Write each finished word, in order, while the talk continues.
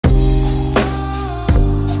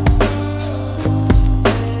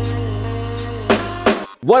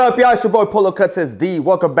What up, y'all? It's your boy Polo Cuts SD.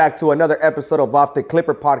 Welcome back to another episode of Off the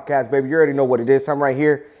Clipper Podcast, baby. You already know what it is. I'm right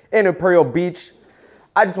here in Imperial Beach.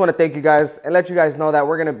 I just want to thank you guys and let you guys know that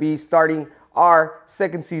we're going to be starting our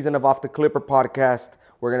second season of Off the Clipper Podcast.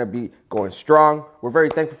 We're going to be going strong. We're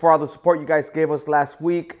very thankful for all the support you guys gave us last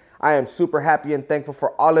week. I am super happy and thankful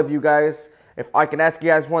for all of you guys. If I can ask you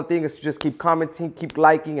guys one thing, is to just keep commenting, keep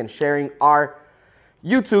liking, and sharing our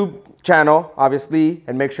YouTube channel, obviously,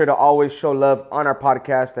 and make sure to always show love on our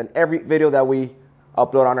podcast and every video that we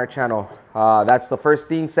upload on our channel. That's the first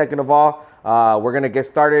thing. Second of all, we're going to get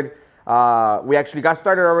started. We actually got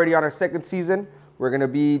started already on our second season. We're going to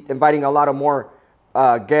be inviting a lot of more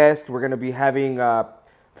guests. We're going to be having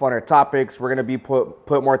funner topics. We're going to be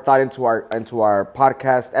put more thought into our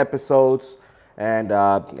podcast episodes. And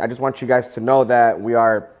I just want you guys to know that we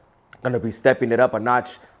are going to be stepping it up a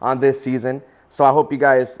notch on this season. So I hope you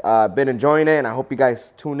guys been enjoying it, and I hope you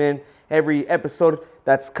guys tune in every episode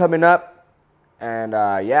that's coming up. And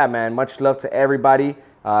yeah, man, much love to everybody.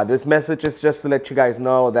 This message is just to let you guys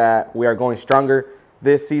know that we are going stronger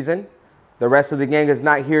this season. The rest of the gang is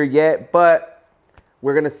not here yet, but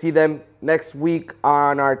we're going to see them next week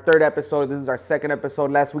on our third episode. This is our second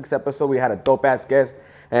episode. Last week's episode, we had a dope-ass guest.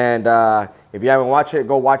 And if you haven't watched it,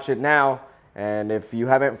 go watch it now. And if you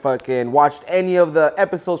haven't fucking watched any of the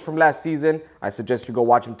episodes from last season, I suggest you go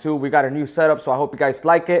watch them too. We got a new setup, so I hope you guys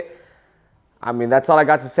like it. I mean, that's all I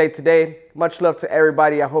got to say today. Much love to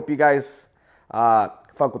everybody. I hope you guys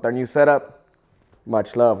fuck with our new setup.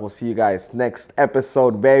 Much love. We'll see you guys next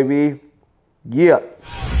episode, baby. Yeah.